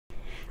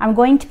I'm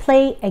going to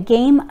play a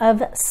game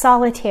of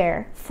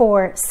solitaire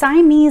for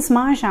Siamese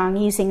Mah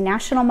Jongg using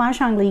National Mah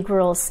Jongg League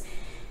rules.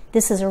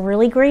 This is a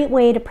really great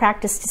way to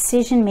practice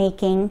decision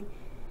making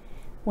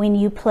when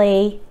you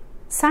play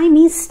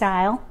Siamese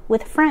style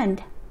with a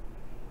friend.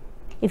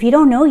 If you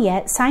don't know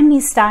yet,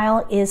 Siamese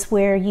style is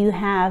where you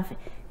have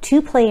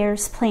two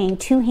players playing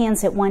two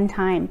hands at one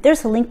time.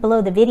 There's a link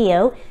below the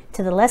video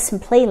to the lesson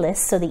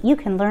playlist so that you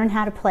can learn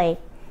how to play.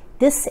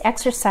 This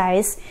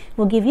exercise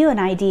will give you an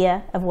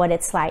idea of what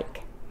it's like.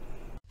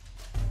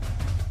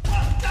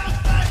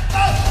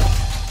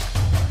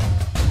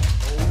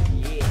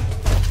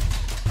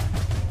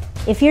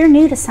 If you're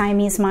new to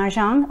Siamese Mah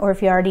Jongg, or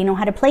if you already know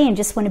how to play and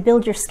just want to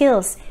build your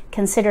skills,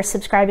 consider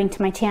subscribing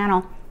to my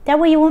channel. That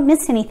way you won't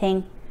miss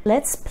anything.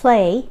 Let's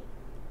play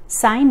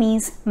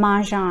Siamese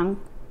Mah Jongg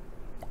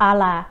a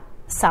la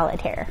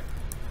solitaire.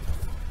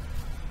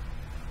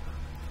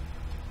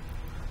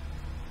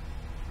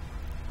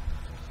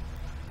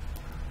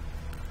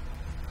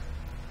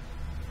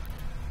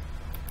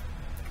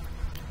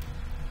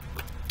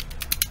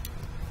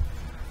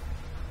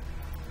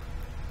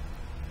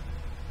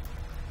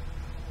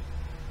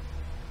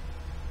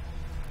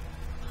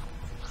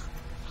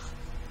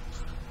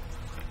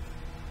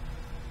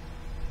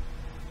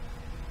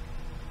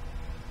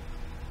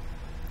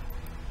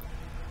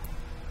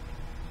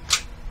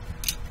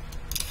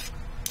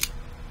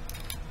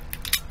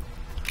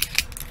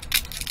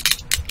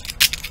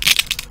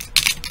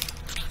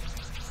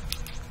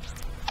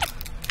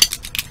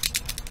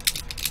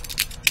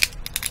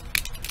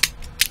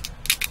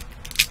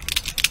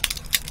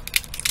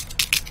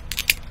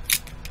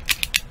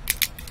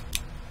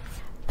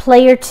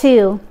 Player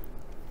 2.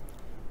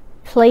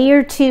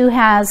 Player 2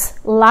 has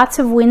lots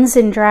of winds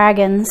and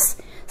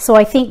dragons, so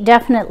I think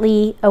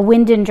definitely a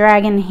wind and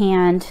dragon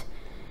hand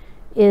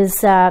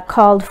is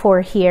called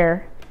for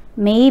here.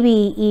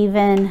 Maybe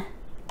even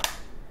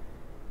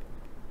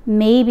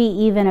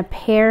a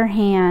pair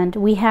hand.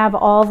 We have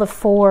all the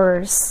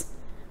fours.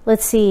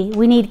 Let's see,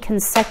 we need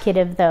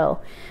consecutive though.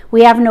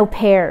 We have no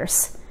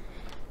pairs.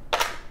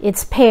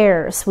 It's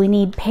pairs. We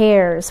need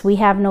pairs. We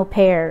have no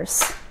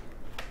pairs.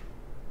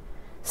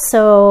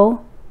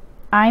 So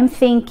I'm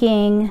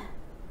thinking,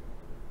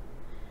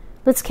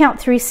 let's count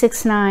 3,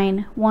 6,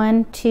 9.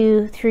 1,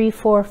 2, 3,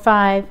 4,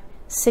 5,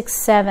 6,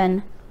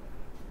 7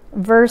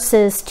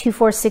 versus 2,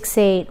 4, 6,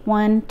 8.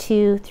 1,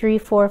 2, 3,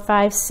 4,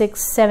 5,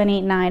 6, 7,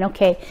 8, 9.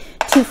 Okay,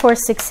 2, 4,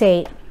 6,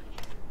 8.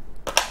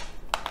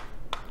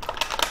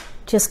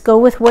 Just go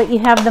with what you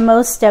have the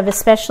most of,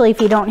 especially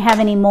if you don't have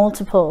any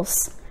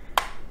multiples.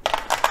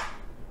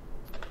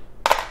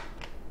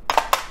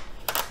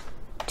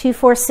 2,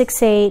 4,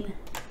 6, 8.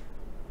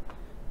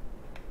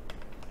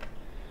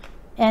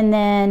 And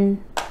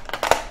then,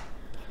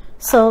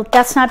 so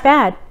that's not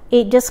bad.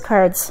 8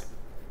 discards.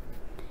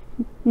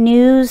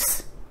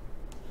 News,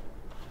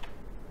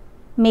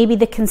 maybe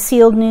the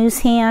concealed news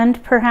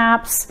hand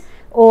perhaps,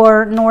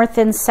 or north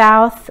and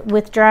south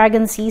with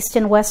dragons, east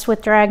and west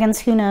with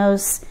dragons, who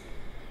knows.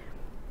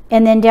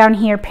 And then down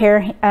here,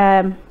 pair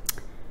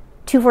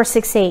 2, 4,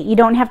 6, 8. You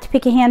don't have to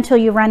pick a hand till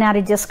you run out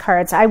of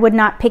discards. I would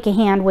not pick a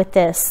hand with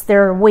this.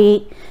 There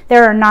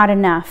are not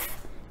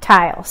enough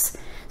tiles.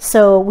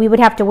 So we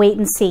would have to wait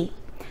and see.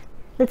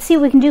 Let's see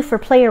what we can do for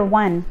player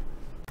 1.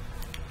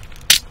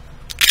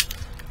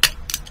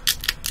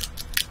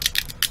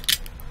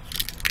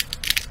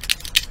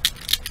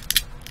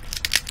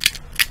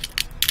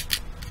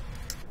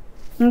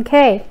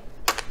 Okay.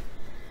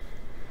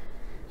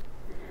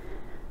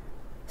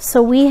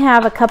 So we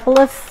have a couple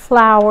of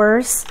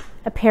flowers,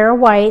 a pair of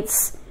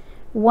whites,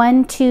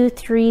 1, 2,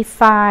 3,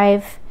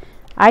 5.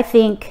 I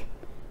think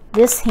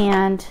this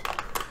hand,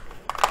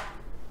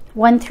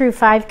 1 through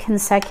 5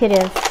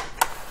 consecutive.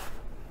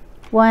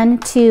 1,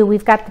 2,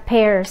 we've got the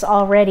pairs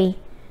already.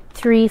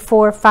 3,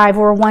 4, 5,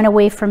 we're 1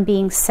 away from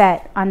being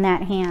set on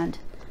that hand.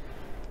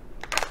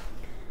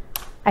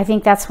 I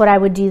think that's what I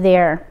would do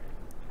there.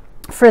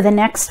 For the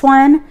next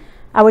one,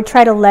 I would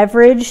try to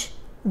leverage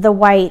the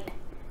white.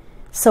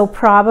 So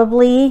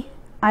probably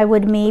I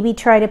would maybe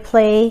try to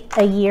play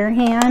a year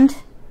hand.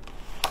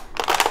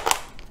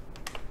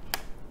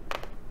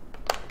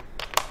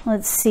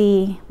 Let's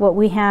see what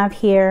we have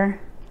here.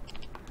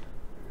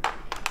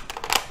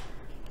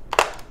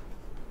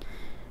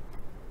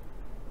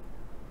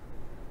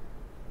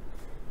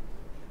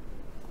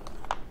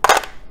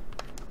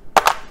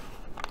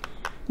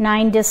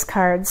 Nine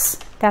discards.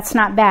 That's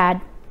not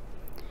bad,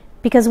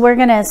 because we're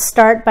going to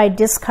start by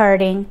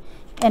discarding,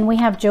 and we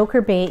have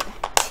joker bait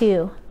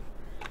too.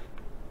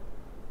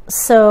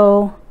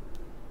 So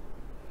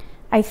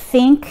I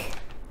think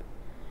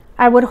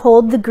I would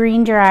hold the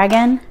green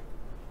dragon,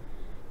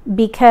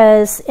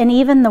 because, and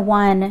even the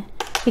 1,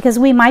 because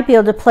we might be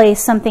able to play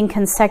something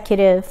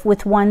consecutive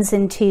with 1s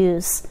and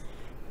 2s.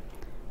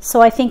 So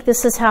I think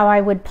this is how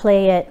I would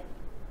play it.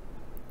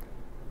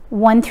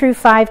 1 through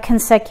 5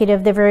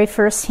 consecutive, the very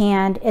first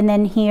hand, and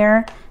then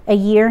here a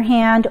year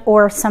hand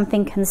or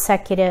something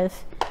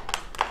consecutive.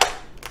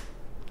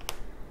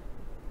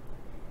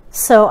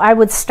 So I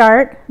would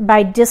start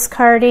by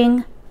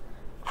discarding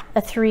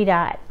a 3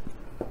 dot.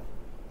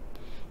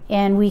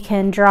 And we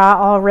can draw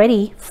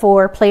already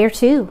for player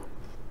 2.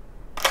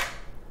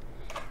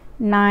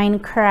 9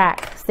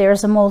 crack.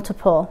 There's a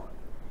multiple.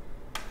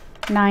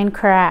 9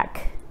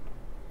 crack.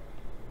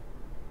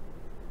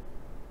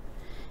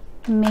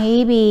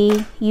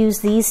 Maybe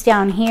use these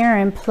down here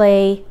and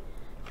play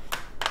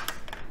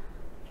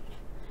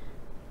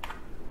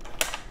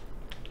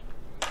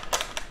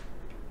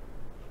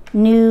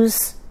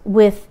news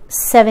with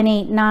 7,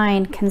 8,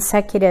 9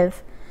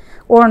 consecutive,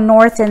 or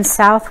north and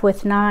south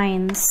with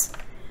 9s.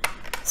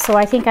 So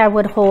I think I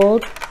would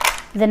hold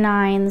the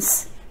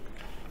 9s.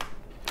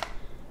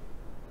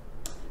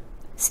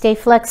 Stay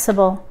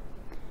flexible.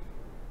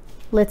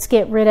 Let's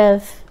get rid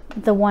of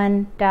the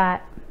 1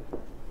 dot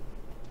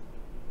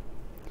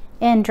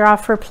and draw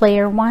for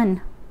player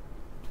 1.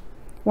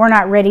 We're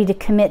not ready to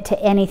commit to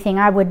anything.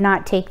 I would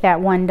not take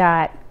that 1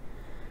 dot.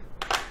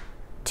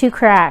 2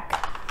 crack.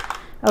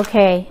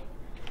 Okay,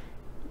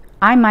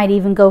 I might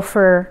even go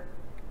for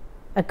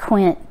a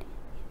quint.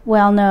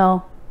 Well,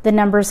 no, the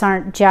numbers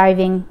aren't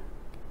jiving.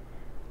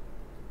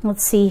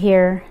 Let's see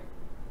here.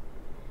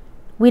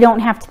 We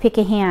don't have to pick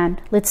a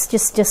hand. Let's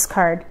just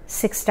discard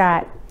 6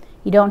 dot.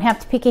 You don't have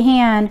to pick a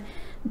hand,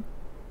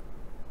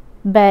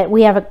 but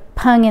we have a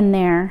pung in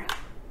there.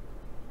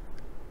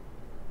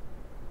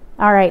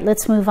 All right,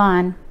 let's move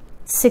on.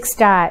 6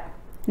 dot,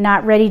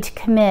 not ready to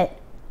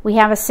commit. We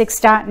have a 6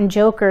 dot in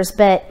jokers,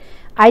 but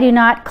I do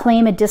not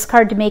claim a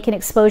discard to make an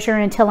exposure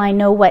until I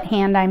know what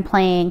hand I'm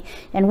playing.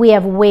 And we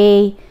have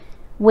way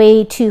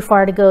too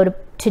far to go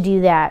to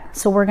do that.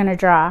 So we're gonna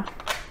draw.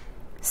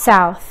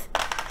 South,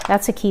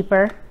 that's a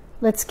keeper.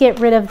 Let's get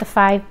rid of the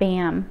 5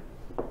 bam.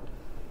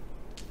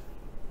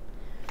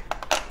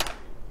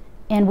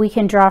 And we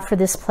can draw for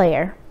this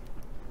player.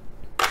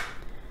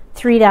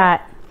 3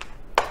 dot.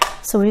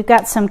 So we've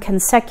got some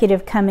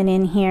consecutive coming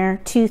in here.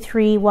 2,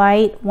 3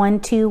 white, 1,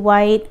 2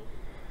 white,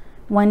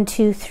 1,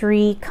 2,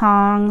 3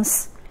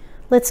 Kongs.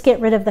 Let's get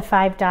rid of the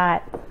 5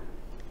 dot.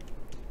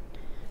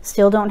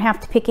 Still don't have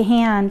to pick a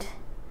hand.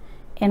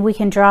 And we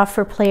can draw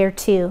for player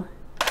 2.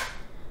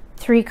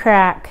 3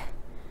 crack.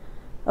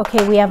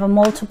 Okay, we have a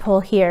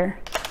multiple here.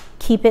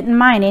 Keep it in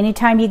mind.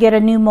 Anytime you get a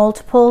new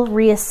multiple,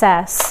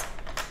 reassess.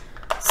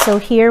 So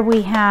here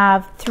we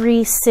have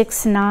 3,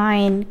 6,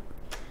 9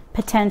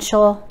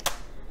 potential.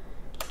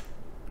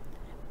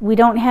 We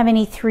don't have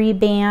any 3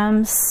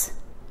 bams.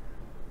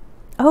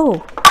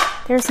 Oh,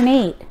 there's an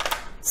 8.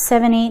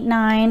 7, 8,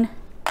 9.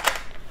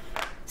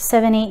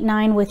 7, 8,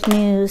 9 with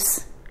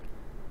news.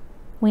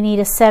 We need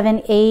a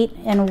 7, 8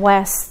 and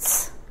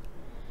wests.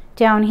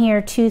 Down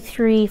here, 2,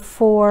 3,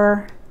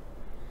 4.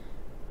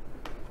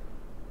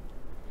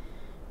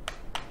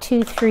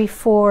 2, 3,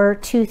 4.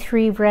 2,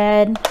 3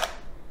 red.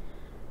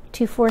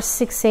 2, 4,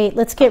 6, 8.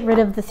 Let's get rid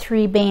of the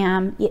 3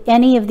 bam.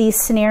 Any of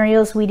these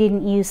scenarios, we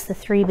didn't use the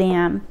 3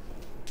 bam.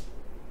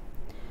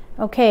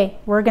 Okay,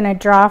 we're gonna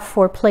draw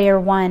for player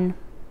 1.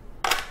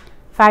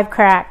 5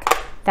 crack,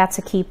 that's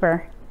a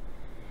keeper.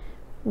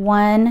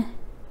 1,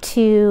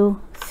 2,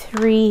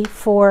 3,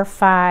 4,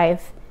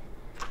 5.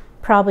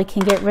 Probably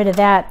can get rid of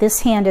that.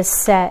 This hand is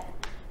set.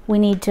 We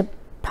need to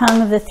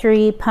pung the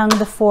 3, pung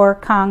the 4,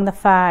 Kong the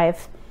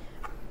 5.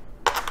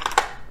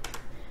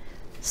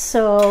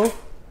 So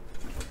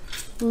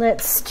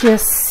let's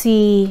just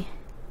see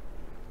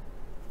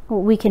what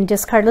we can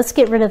discard. Let's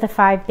get rid of the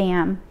 5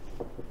 bam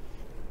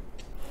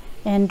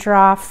and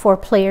draw for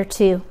player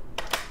 2.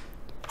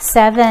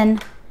 7,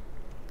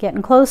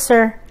 getting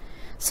closer.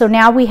 So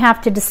now we have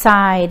to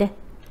decide.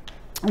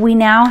 We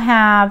now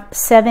have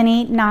 7,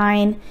 8,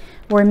 9.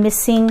 We're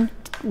missing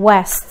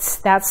wests.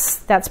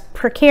 That's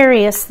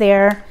precarious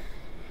there.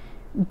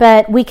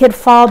 But we could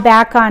fall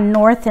back on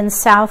north and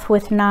south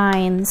with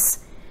 9s.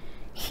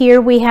 Here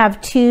we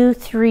have 2,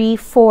 3,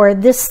 4.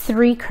 This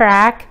 3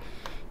 crack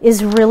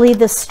is really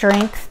the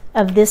strength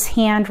of this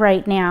hand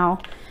right now.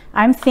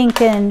 I'm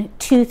thinking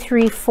 2,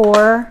 3,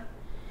 4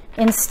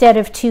 instead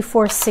of 2,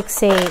 4,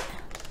 6, 8.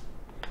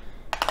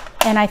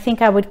 And I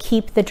think I would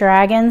keep the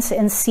dragons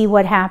and see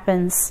what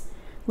happens.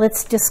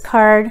 Let's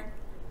discard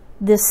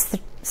this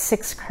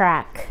 6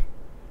 crack.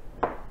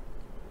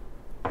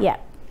 Yeah.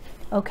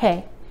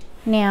 Okay.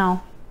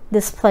 Now,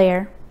 this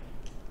player.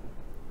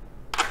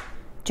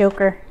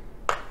 Joker.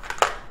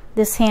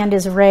 This hand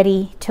is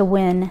ready to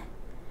win.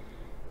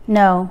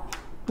 No,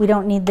 we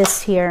don't need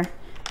this here.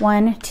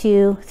 1,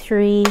 2,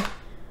 3,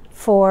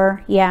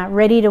 4. Yeah,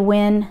 ready to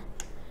win.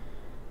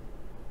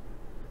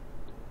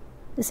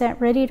 Is that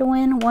ready to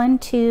win? 1,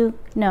 2.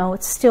 No,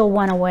 it's still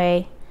 1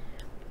 away.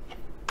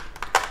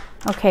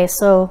 Okay,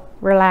 so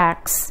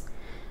relax.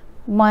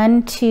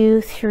 1,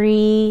 2,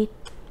 3.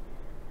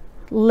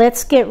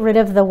 Let's get rid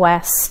of the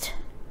west.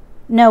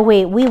 No,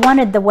 wait, we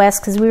wanted the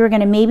west because we were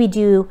going to maybe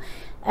do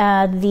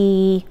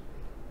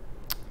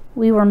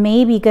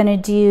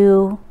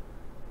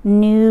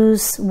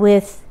news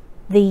with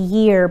the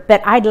year,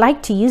 but I'd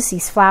like to use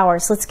these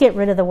flowers. Let's get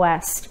rid of the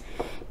west.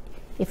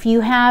 If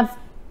you have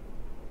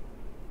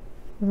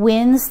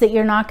wins that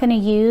you're not going to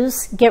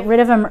use, get rid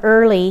of them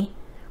early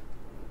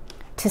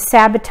to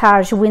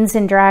sabotage Winds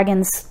and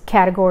Dragons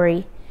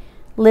category.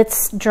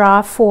 Let's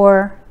draw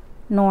for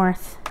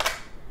North.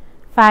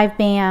 5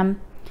 bam.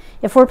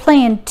 If we're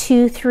playing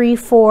 2, 3,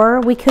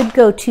 4, we could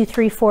go 2,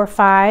 3, 4,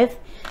 5.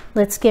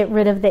 Let's get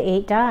rid of the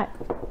 8 dot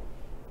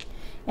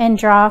and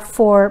draw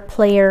for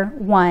player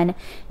 1.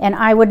 And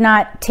I would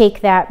not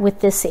take that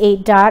with this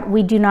 8 dot.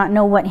 We do not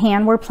know what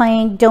hand we're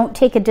playing. Don't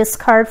take a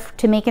discard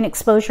to make an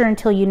exposure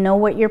until you know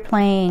what you're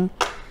playing.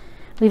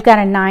 We've got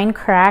a 9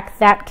 crack.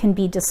 That can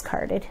be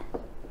discarded.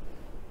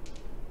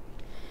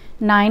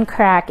 9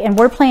 crack. And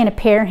we're playing a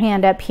pair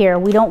hand up here.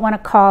 We don't want to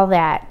call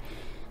that.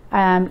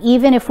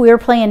 Even if we were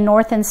playing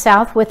north and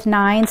south with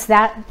 9s,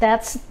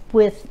 that's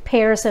with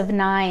pairs of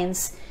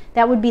 9s.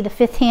 That would be the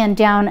 5th hand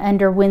down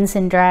under Winds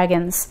and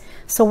Dragons.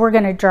 So we're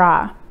going to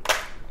draw.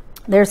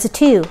 There's a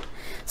 2.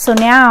 So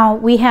now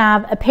we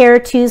have a pair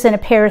of 2s and a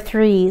pair of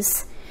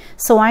 3s.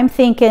 So I'm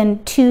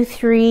thinking 2,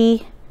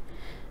 3,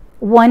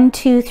 1,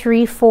 2,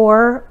 3,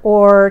 4,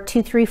 or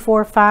 2, 3,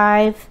 4,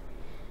 5,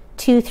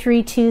 2,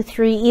 3, 2,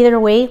 3. Either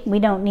way, we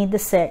don't need the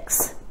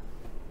 6.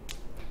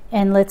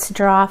 And let's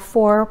draw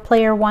for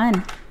player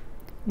 1.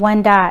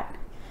 1 dot.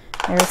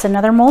 There's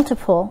another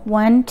multiple.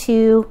 1,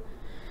 2.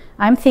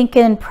 I'm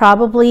thinking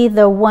probably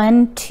the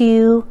 1,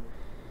 2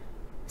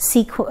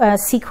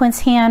 sequence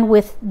hand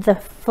with the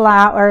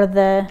flower,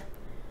 the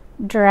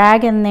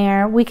dragon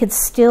there. We could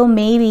still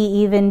maybe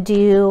even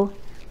do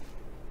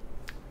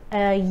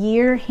a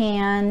year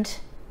hand,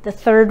 the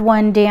 3rd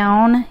one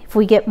down. If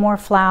we get more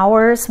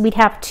flowers, we'd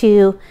have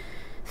to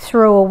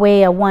throw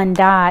away a 1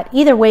 dot.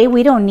 Either way,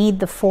 we don't need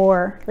the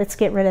 4. Let's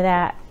get rid of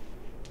that.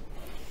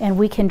 And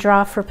we can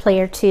draw for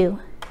player 2.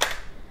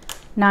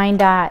 9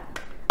 dot.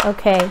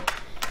 Okay.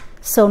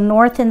 So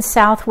north and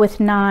south with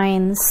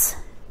 9s.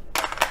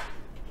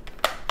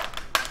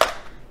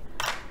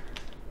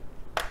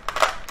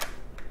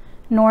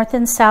 North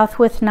and south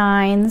with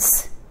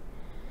 9s.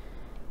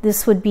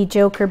 This would be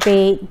joker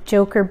bait,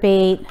 joker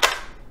bait.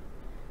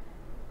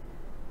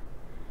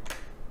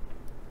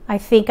 I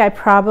think I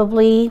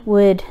probably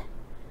would,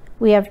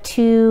 we have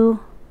 2,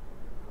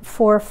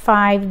 4,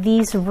 5.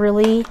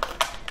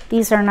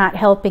 These are not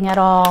helping at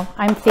all.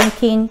 I'm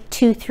thinking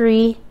 2,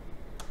 3,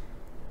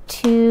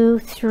 2,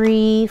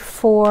 3,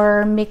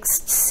 4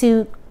 mixed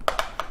suit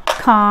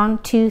Kong,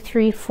 2,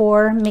 3,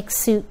 4 mixed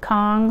suit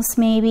Kongs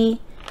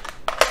maybe.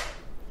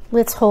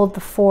 Let's hold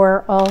the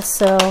 4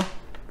 also.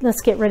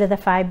 Let's get rid of the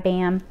 5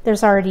 bam.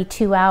 There's already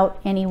 2 out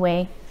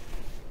anyway.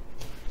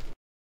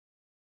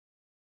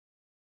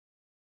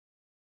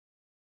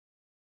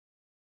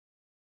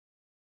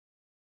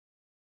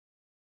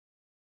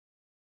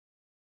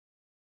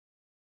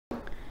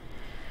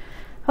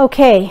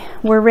 Okay,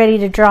 we're ready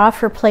to draw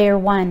for player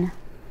 1.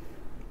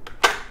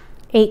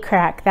 8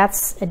 crack,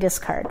 that's a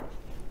discard.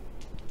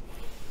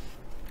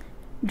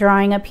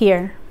 Drawing up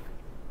here.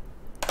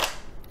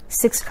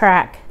 6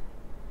 crack.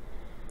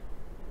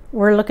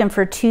 We're looking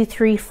for 2,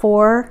 3,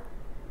 4.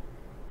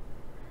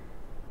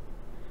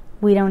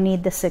 We don't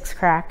need the 6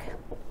 crack.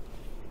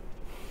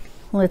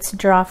 Let's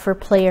draw for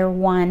player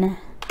 1.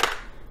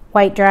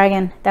 White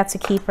dragon, that's a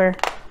keeper.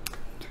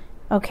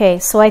 Okay,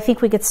 so I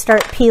think we could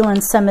start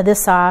peeling some of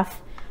this off.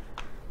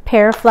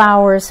 Pair of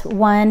flowers,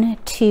 1,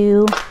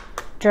 2,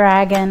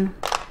 dragon,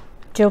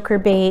 joker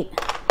bait.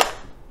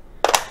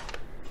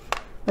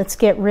 Let's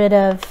get rid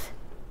of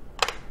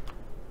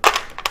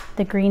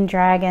the green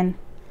dragon.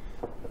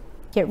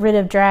 Get rid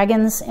of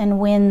dragons and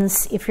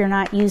winds if you're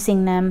not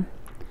using them.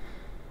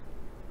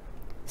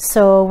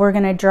 So we're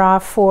going to draw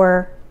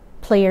for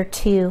player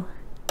 2.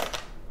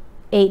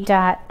 8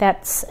 dot,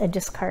 that's a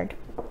discard.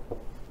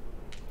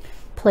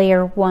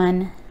 Player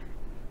 1.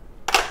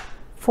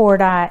 4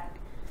 dot.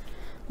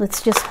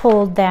 Let's just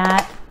hold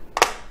that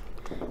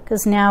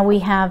because now we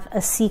have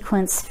a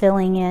sequence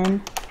filling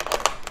in.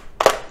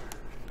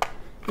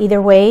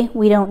 Either way,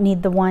 we don't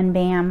need the 1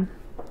 bam.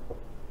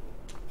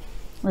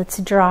 Let's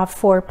draw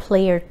for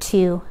player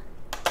 2.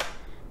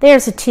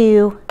 There's a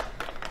 2.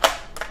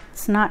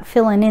 It's not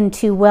filling in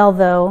too well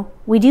though.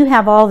 We do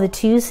have all the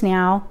 2s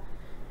now.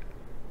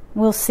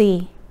 We'll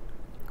see.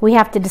 We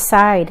have to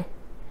decide.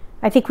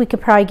 I think we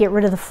could probably get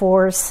rid of the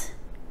 4s.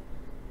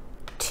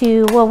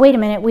 2, well, wait a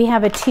minute. We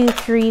have a 2,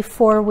 3,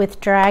 4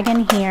 with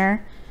dragon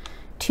here.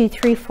 2,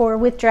 3, 4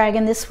 with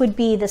dragon. This would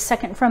be the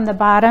second from the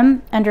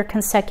bottom under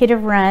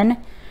consecutive run.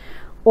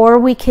 Or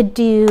we could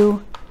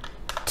do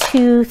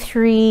 2,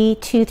 3,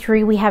 2,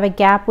 3. We have a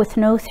gap with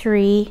no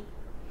 3.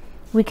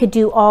 We could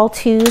do all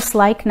 2s,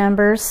 like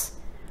numbers.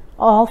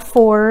 All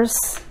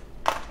 4s,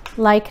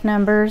 like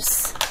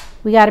numbers.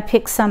 We got to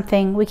pick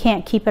something. We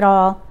can't keep it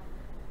all.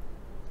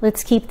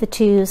 Let's keep the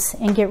 2s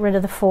and get rid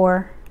of the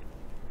 4.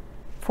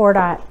 4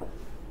 dot.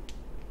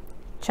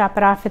 Chop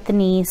it off at the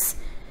knees.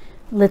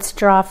 Let's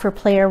draw for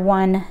player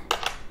 1.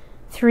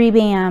 3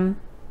 bam.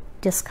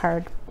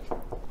 Discard.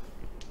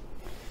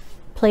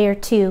 Player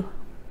 2.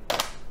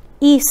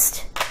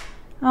 East.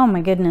 Oh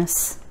my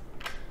goodness.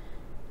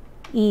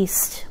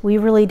 East. We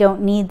really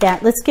don't need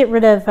that. Let's get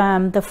rid of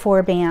the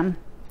 4 bam.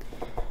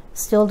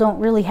 Still don't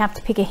really have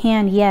to pick a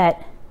hand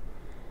yet.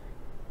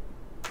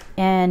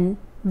 And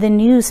the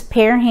news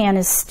pair hand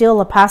is still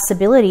a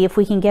possibility if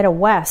we can get a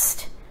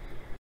west.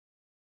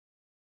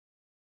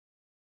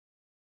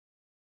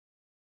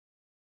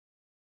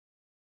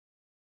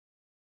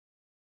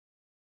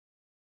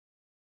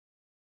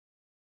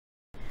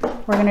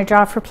 We're going to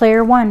draw for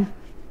player 1.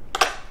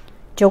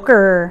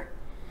 Joker.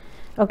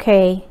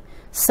 Okay,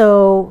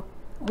 so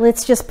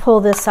let's just pull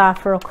this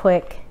off real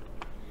quick.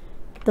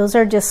 Those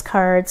are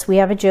discards. We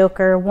have a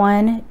joker.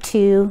 1,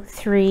 2,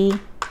 3.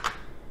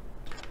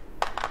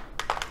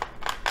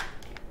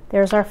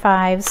 There's our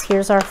 5s.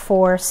 Here's our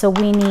 4. So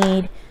we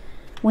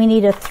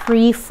need a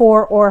 3,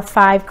 4, or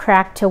 5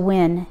 crack to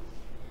win.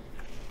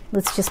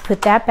 Let's just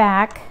put that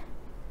back.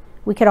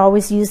 We could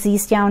always use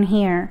these down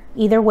here.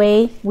 Either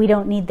way, we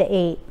don't need the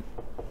 8.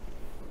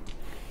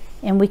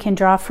 And we can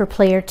draw for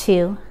player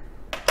 2.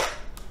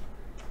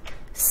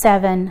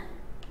 7,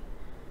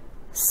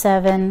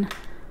 7.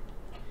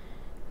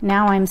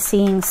 Now I'm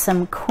seeing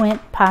some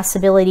quint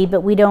possibility,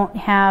 but we don't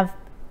have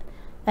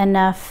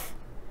enough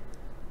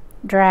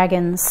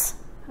dragons,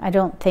 I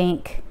don't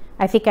think.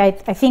 I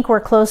think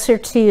we're closer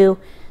to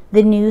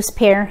the news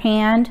pair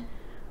hand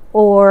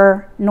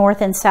or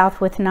north and south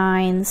with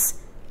 9s.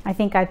 I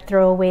think I'd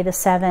throw away the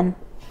 7.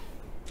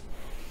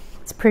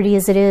 As pretty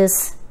as it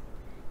is.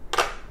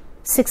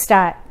 6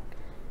 dot.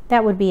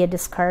 That would be a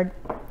discard.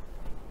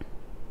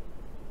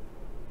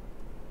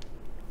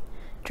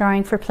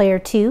 Drawing for player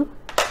 2.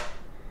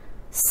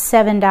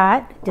 7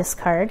 dot.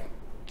 Discard.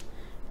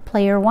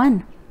 Player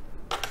 1.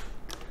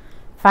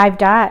 5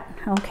 dot.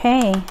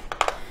 Okay.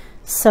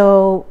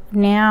 So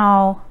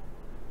now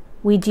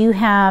we do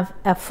have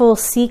a full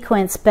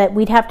sequence, but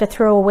we'd have to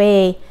throw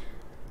away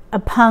a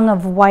pung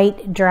of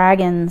white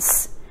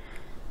dragons.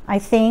 I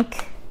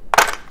think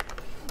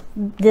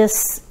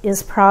this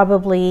is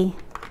probably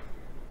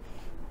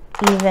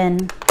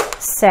even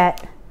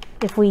set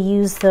if we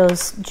use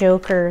those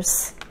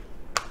jokers.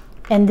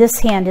 And this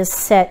hand is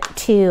set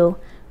too.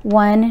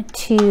 1,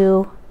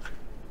 2,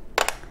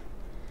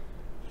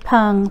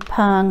 pung,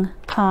 pung,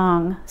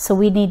 kong. So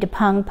we need to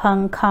pung,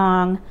 pung,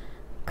 kong,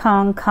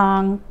 kong,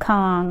 kong,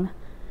 kong.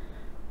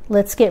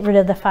 Let's get rid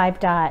of the 5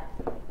 dot.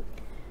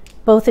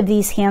 Both of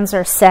these hands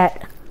are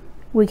set.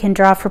 We can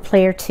draw for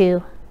player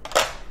 2.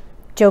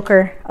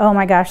 Joker. Oh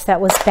my gosh,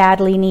 that was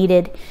badly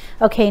needed.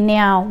 Okay,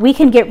 now we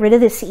can get rid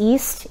of this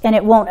east and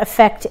it won't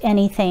affect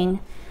anything.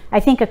 I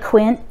think a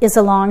quint is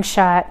a long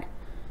shot,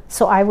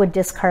 so I would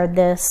discard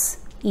this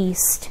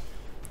east.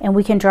 And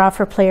we can draw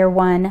for player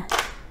 1.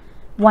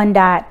 1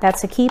 dot.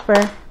 That's a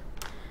keeper.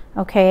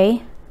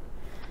 Okay,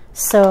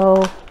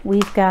 so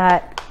we've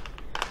got,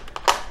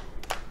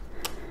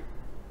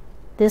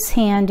 this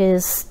hand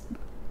is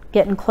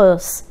getting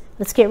close.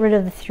 Let's get rid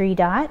of the 3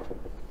 dot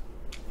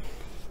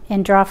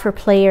and draw for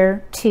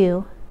player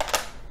 2.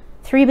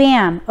 3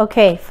 bam.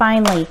 Okay,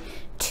 finally.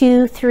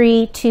 2,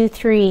 3, 2,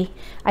 3.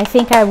 I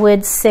think I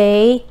would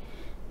say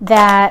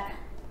that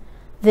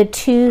the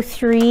 2,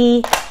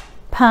 3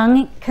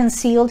 pung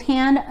concealed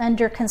hand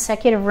under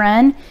consecutive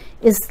run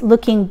is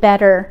looking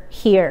better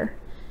here.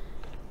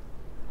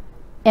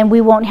 And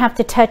we won't have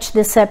to touch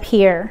this up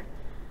here.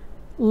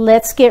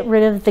 Let's get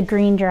rid of the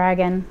green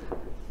dragon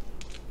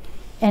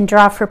and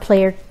draw for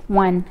player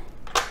 1.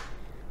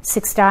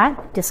 6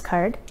 dot,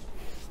 discard.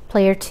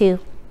 Player 2.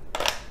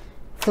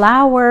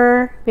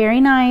 Flower,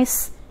 very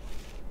nice.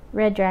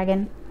 Red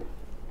dragon.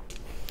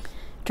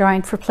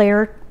 Drawing for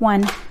player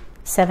 1.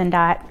 7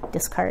 dot,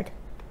 discard.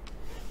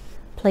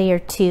 Player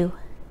 2.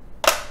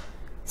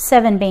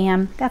 7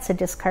 bam, that's a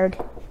discard.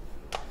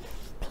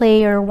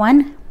 Player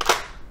 1.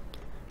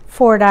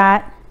 4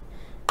 dot,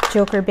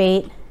 joker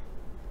bait.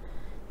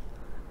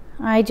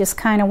 I just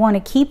kind of want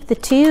to keep the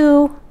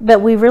 2, but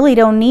we really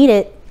don't need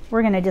it.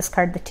 We're going to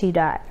discard the 2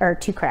 dot, or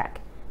 2 crack.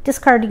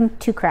 Discarding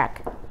 2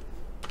 crack.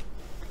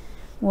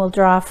 We'll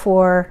draw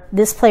for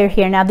this player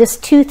here. Now this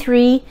 2,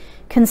 3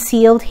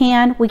 concealed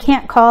hand, we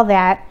can't call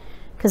that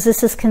because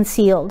this is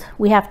concealed.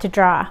 We have to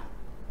draw.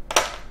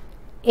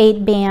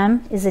 8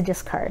 bam is a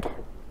discard.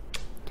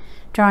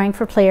 Drawing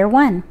for player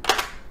 1.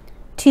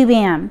 2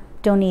 bam,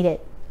 don't need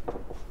it.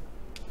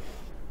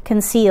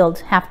 Concealed,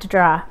 have to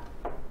draw.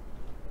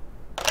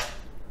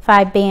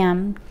 5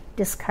 bam,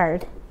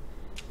 discard.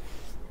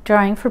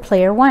 Drawing for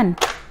player 1.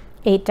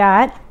 8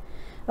 dot.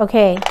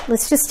 Okay,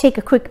 let's just take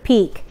a quick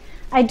peek.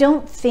 I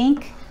don't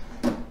think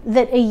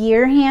that a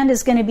year hand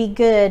is going to be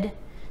good.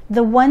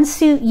 The 1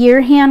 suit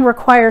year hand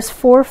requires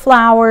 4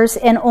 flowers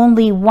and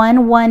only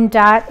 1 1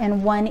 dot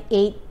and 1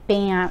 8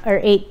 bam, or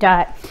 8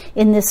 dot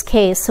in this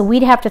case. So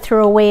we'd have to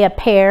throw away a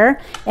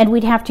pair and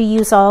we'd have to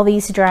use all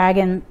these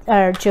dragon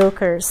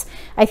jokers.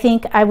 I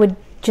think I would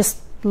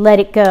just let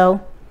it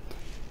go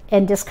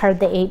and discard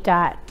the 8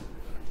 dot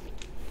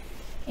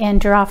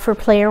and draw for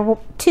player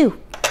 2.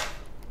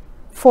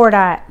 4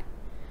 dot.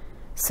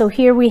 So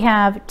here we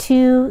have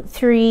 2,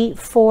 3,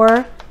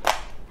 4.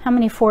 How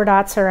many 4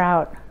 dots are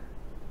out?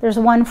 There's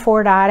 1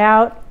 4 dot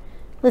out.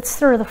 Let's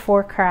throw the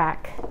 4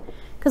 crack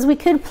because we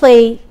could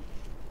play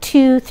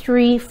 2,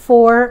 3,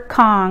 4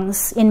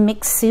 kongs in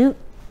mixed suit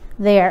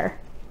there.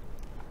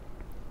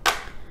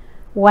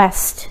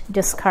 west,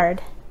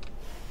 discard.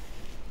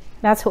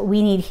 That's what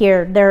we need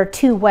here. There are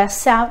 2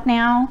 wests out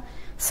now,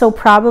 so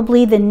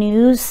probably the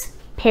news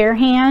pair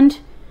hand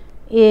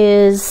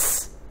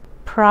is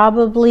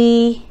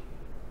probably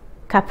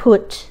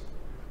kaput.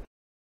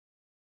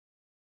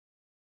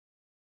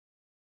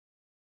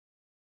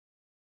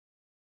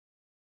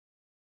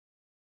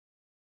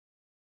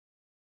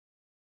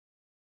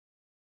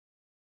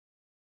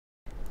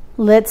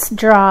 Let's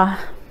draw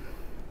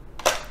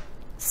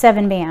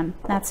 7 bam.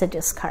 That's a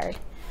discard.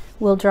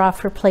 We'll draw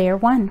for player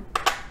 1.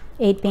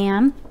 8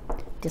 bam,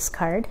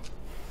 discard.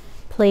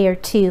 Player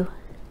 2.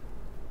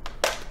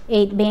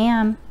 8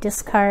 bam,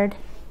 discard.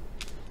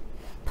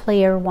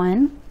 Player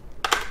 1.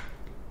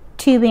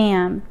 2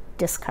 bam,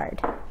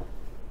 discard.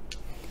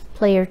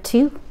 Player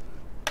 2.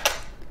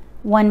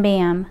 1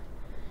 bam.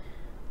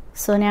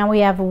 So now we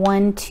have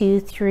 1, 2,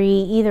 3.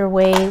 Either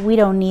way, we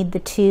don't need the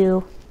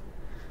 2.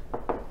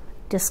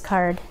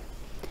 Discard.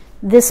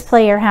 This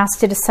player has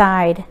to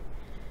decide.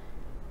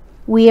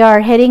 We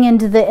are heading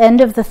into the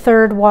end of the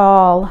 3rd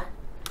wall.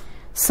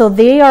 So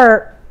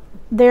there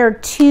are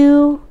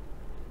 2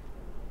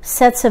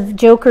 sets of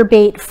joker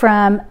bait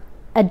from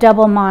a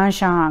double Mah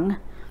Jongg,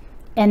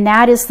 and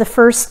that is the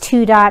first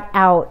 2 dot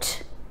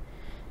out.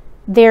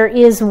 There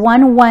is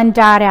 1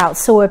 dot out,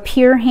 so a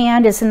pure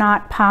hand is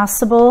not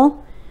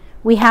possible.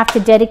 We have to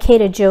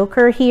dedicate a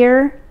joker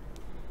here.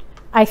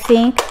 I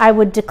think I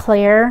would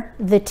declare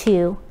the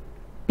 2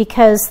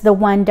 because the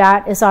 1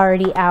 dot is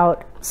already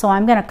out. So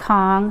I'm going to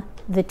Kong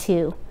the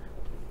 2.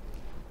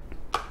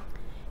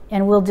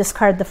 And we'll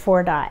discard the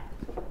 4 dot.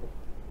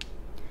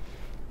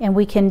 And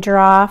we can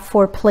draw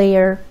for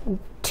player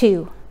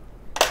 2.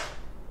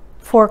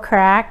 4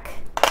 crack.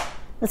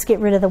 Let's get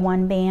rid of the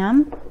 1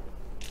 bam.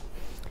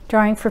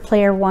 Drawing for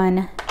player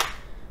 1.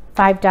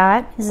 5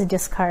 dot is a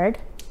discard.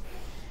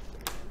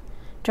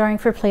 Drawing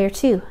for player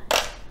 2.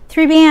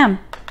 3 bam.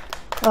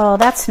 Oh,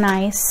 that's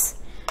nice.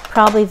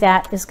 Probably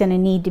that is going to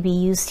need to be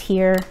used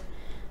here.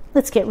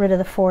 Let's get rid of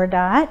the 4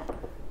 dot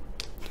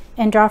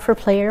and draw for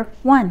player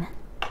 1.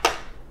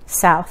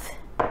 South,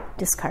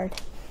 discard.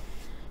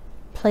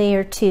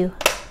 Player 2.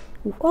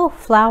 Oh,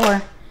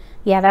 flower.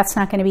 Yeah, that's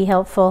not going to be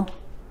helpful.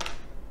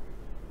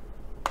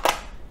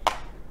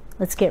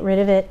 Let's get rid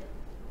of it.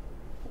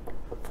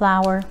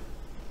 Flower.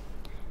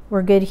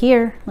 We're good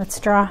here. Let's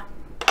draw.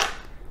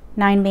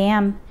 9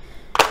 bam.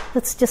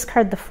 Let's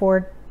discard the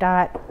 4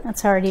 dot.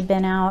 That's already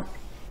been out.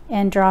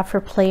 And draw for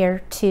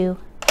player 2.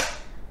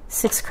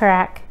 6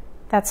 crack.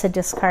 That's a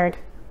discard.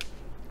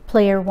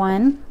 Player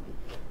 1.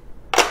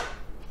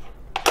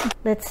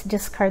 Let's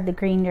discard the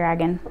green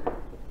dragon.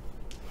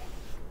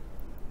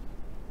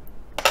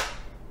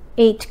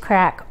 8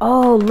 crack.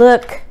 Oh,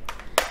 look.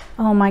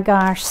 Oh my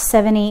gosh.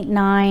 7, 8,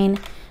 9.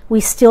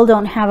 We still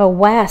don't have a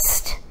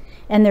west.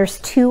 And there's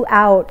 2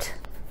 out.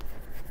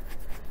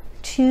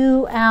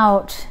 2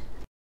 out.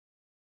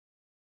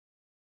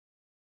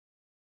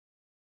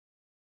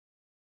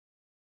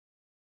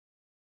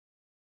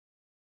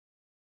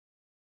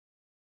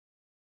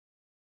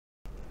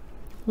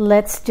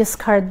 Let's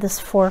discard this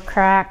 4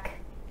 crack.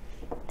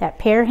 That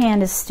pair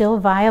hand is still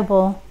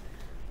viable.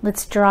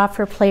 Let's draw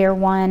for player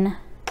 1.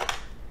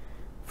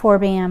 4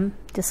 bam,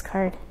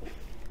 discard.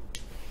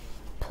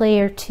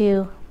 Player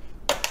 2.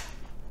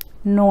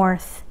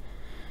 North.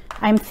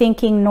 I'm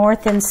thinking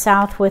north and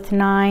south with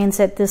 9s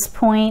at this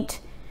point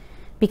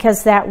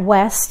because that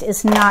west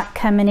is not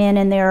coming in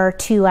and there are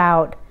 2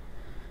 out.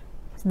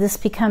 This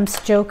becomes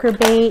joker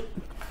bait.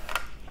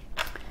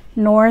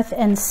 North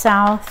and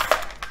south.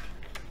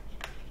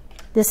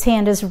 This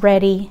hand is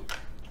ready.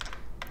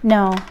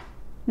 No,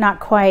 not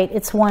quite.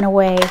 It's 1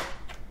 away.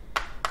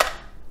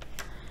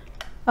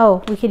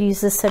 Oh, we could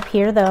use this up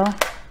here though.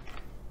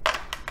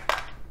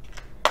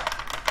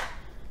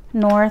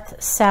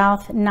 North,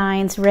 south,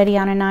 9s, ready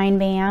on a 9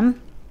 bam.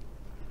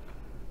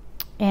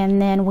 And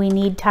then we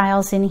need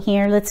tiles in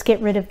here. Let's get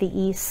rid of the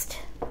east.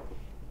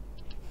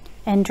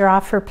 And draw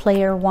for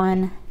player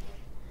 1.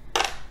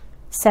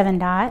 7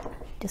 dot,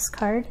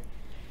 discard.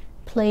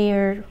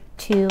 Player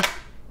 2.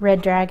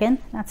 Red dragon,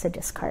 that's a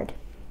discard.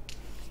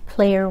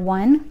 Player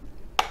 1,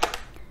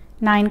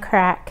 9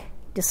 crack,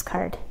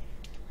 discard.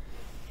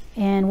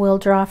 And we'll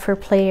draw for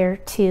player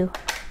 2.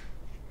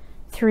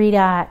 3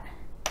 dot,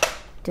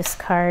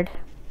 discard.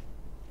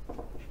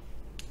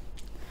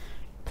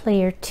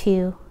 Player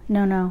 2,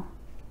 no.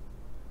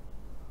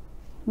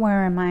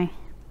 Where am I?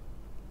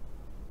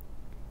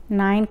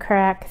 9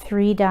 crack,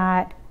 3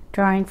 dot,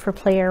 drawing for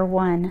player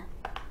 1.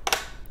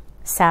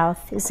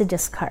 South is a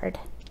discard.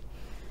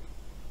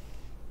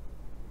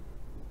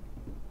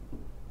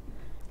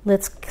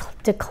 Let's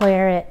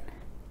declare it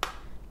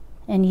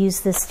and use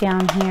this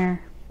down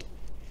here.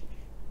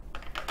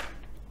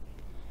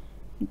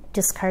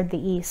 Discard the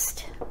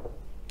east.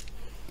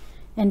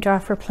 And draw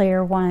for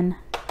player 1.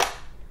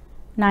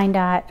 9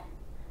 dot,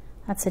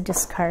 that's a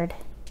discard.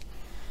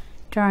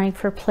 Drawing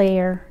for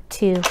player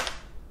 2.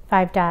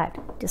 5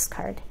 dot,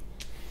 discard.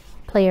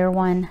 Player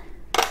 1.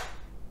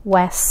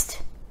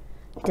 West,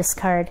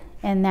 discard.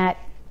 And that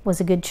was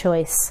a good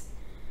choice.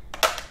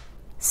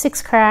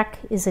 6 crack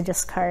is a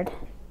discard.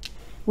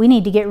 We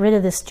need to get rid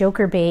of this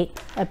joker bait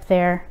up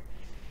there.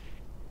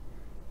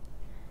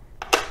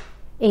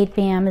 8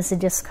 bam is a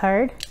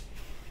discard.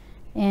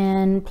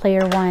 And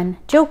player 1,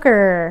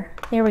 joker.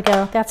 There we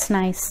go, that's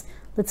nice.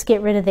 Let's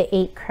get rid of the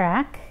 8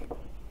 crack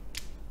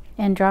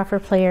and draw for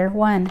player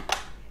 1.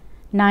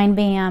 9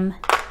 bam.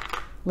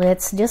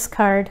 Let's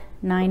discard.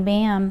 9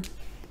 bam.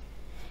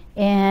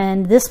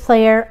 And this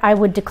player, I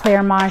would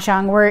declare Mah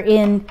Jongg. We're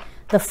in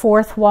the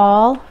 4th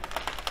wall,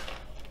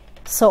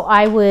 so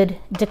I would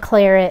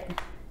declare it.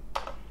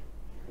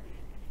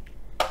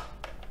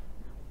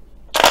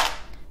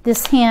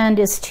 This hand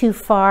is too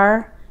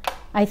far,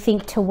 I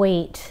think, to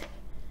wait.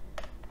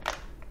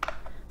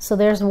 So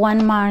there's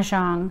 1 Mah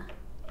Jongg.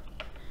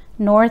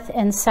 North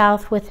and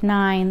south with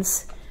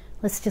 9s.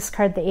 Let's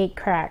discard the 8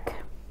 crack.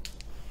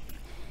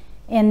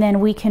 And then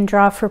we can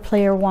draw for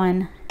player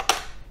 1.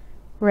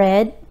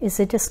 Red is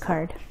a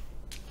discard.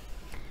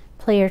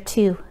 Player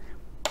 2.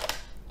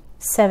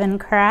 7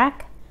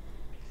 crack.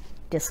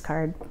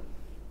 Discard.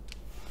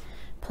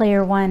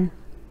 Player 1.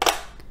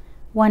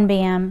 1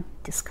 bam.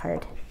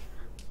 Discard.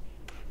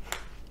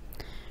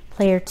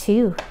 Player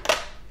 2.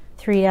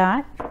 3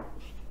 dot.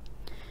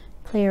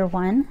 Player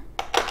 1.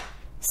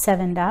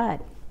 7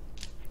 dot.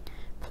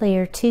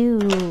 Player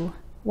 2.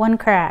 1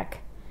 crack.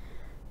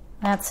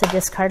 That's a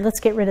discard.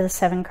 Let's get rid of the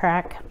 7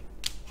 crack.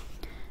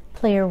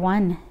 Player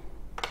 1.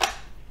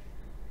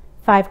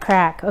 5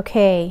 crack.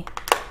 Okay.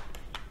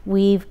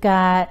 We've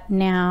got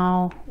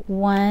now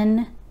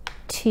 1,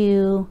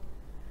 2,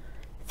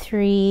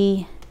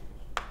 3.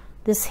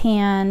 This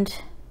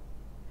hand,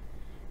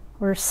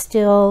 we're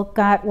still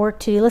got work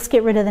to do. Let's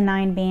get rid of the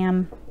 9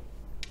 bam.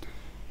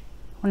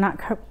 We're not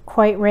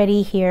quite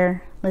ready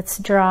here. Let's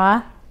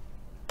draw.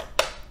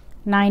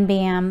 9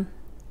 bam.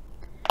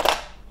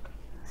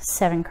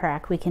 7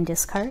 crack we can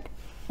discard.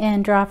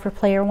 And draw for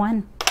player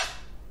 1.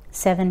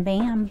 7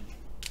 bam.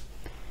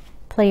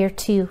 Player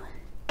 2.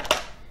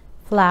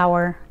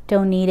 Flower.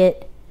 Don't need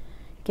it.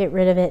 Get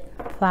rid of it.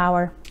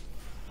 Flower.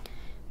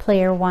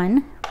 Player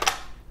 1.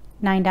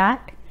 9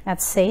 dot.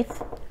 That's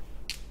safe.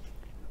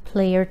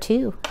 Player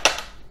 2.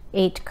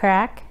 8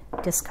 crack.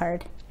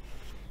 Discard.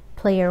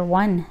 Player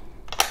 1.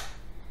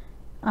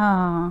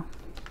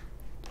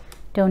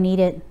 Don't need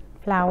it.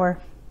 Flower.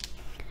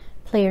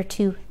 Player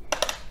 2.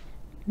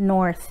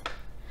 North.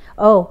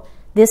 Oh,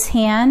 this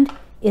hand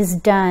is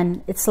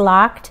done. It's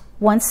locked.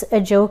 Once a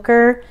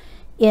joker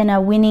in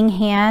a winning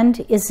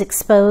hand is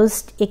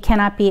exposed, it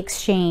cannot be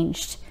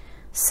exchanged.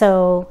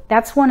 So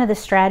that's one of the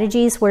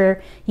strategies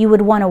where you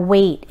would want to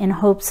wait in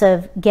hopes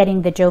of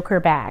getting the joker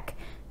back.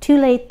 Too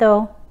late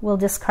though. We'll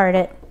discard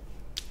it.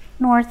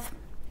 North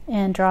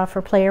and draw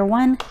for player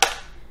 1.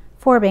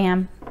 4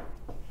 bam.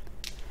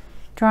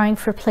 Drawing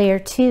for player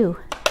 2.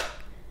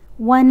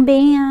 1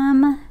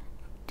 bam.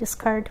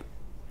 Discard.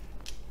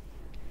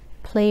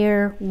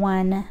 Player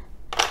 1.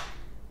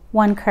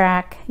 1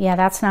 crack. Yeah,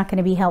 that's not going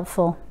to be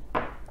helpful.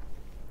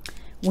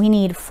 We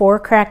need 4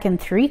 crack and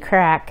 3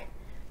 crack.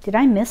 Did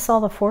I miss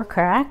all the 4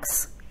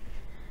 cracks?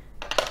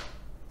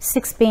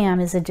 6 bam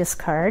is a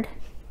discard.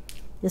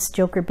 This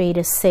joker bait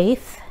is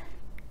safe.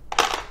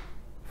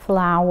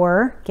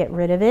 Flower, get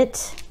rid of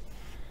it.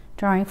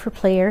 Drawing for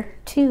player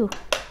 2.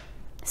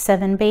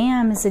 7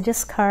 bam is a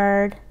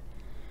discard.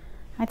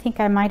 I think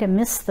I might have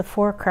missed the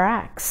 4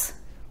 cracks.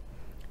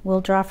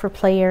 We'll draw for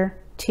player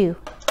 2.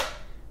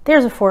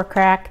 There's a 4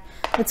 crack.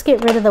 Let's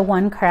get rid of the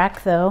 1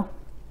 crack though.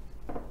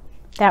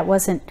 That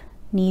wasn't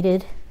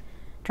needed.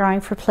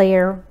 Drawing for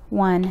player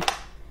 1.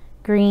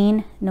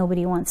 Green,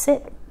 nobody wants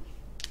it.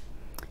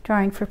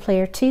 Drawing for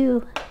player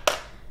 2.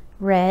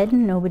 Red,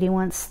 nobody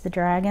wants the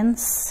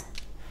dragons.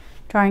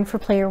 Drawing for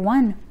player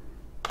 1.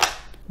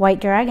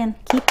 White dragon,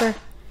 keeper.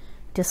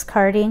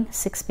 Discarding.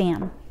 6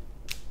 bam.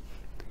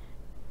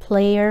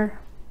 Player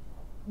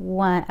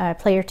 1.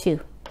 Player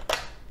 2.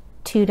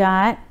 2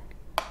 dot.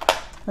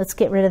 Let's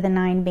get rid of the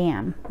 9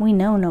 bam. We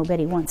know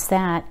nobody wants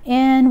that.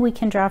 And we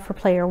can draw for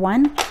player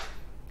 1.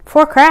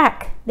 4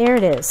 crack. There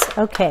it is.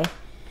 Okay.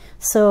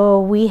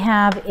 So we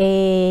have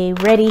a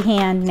ready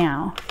hand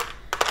now.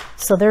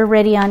 So they're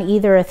ready on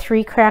either a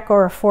 3 crack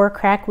or a 4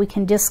 crack. We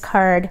can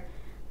discard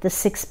the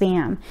 6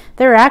 bam.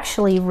 They're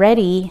actually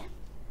ready.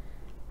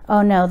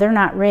 Oh no, they're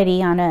not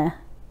ready on a...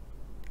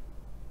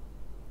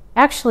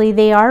 Actually,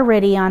 they are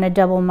ready on a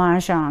double Mah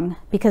Jongg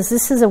because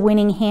this is a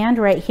winning hand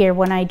right here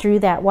when I drew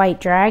that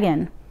white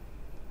dragon.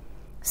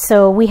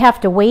 So we have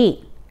to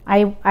wait.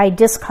 I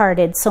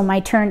discarded, so my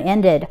turn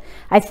ended.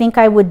 I think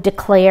I would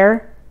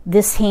declare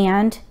this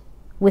hand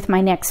with my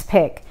next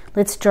pick.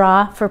 Let's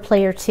draw for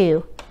player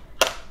 2.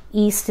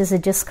 East is a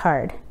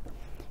discard.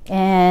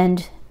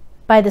 And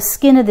by the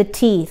skin of the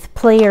teeth,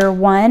 player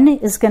 1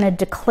 is going to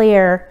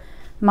declare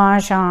Mah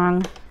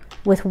Jongg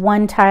with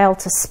 1 tile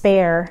to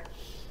spare.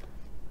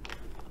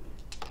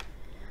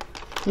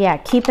 Yeah,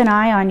 keep an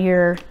eye on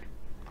your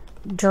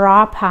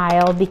draw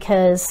pile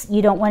because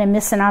you don't want to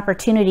miss an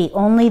opportunity.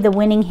 Only the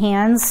winning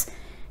hands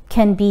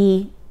can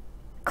be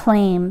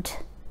claimed.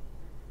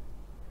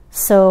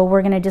 So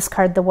we're going to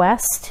discard the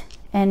West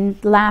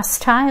And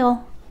last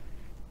tile,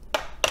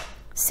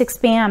 6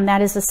 bam,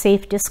 that is a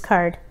safe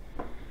discard.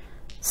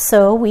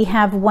 So we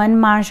have 1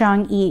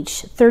 mahjong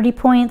each, 30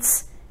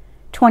 points,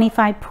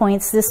 25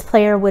 points. This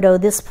player would owe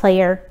this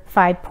player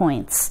 5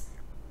 points.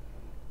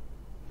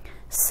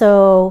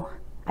 So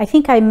I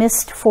think I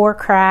missed 4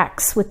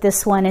 cracks with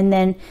this one, and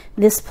then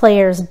this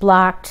player's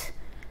blocked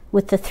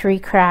with the 3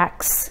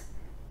 cracks.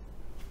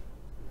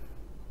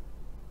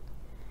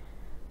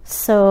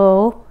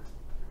 So,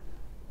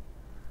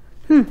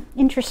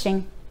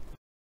 interesting.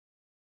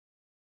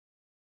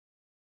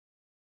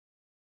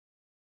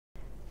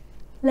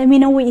 Let me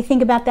know what you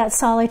think about that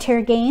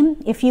solitaire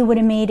game. If you would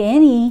have made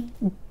any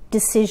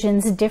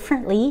decisions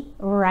differently,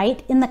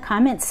 write in the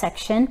comments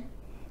section.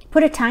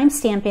 Put a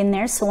timestamp in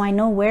there so I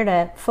know where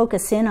to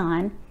focus in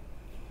on.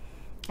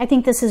 I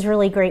think this is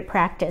really great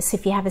practice.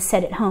 If you have a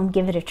set at home,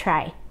 give it a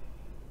try.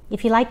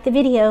 If you liked the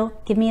video,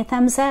 give me a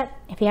thumbs up.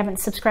 If you haven't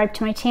subscribed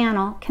to my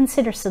channel,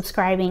 consider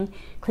subscribing.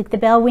 Click the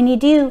bell when you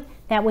do.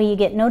 That way you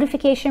get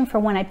notification for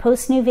when I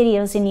post new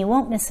videos and you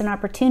won't miss an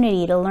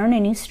opportunity to learn a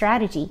new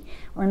strategy,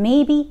 or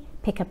maybe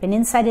pick up an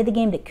insight of the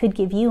game that could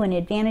give you an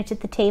advantage at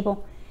the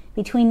table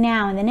between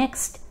now and the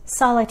next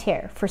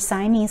solitaire for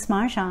Siamese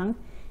Mah Jongg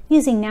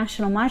using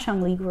National Mah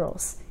Jongg League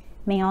rules.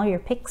 May all your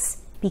picks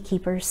be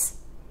keepers.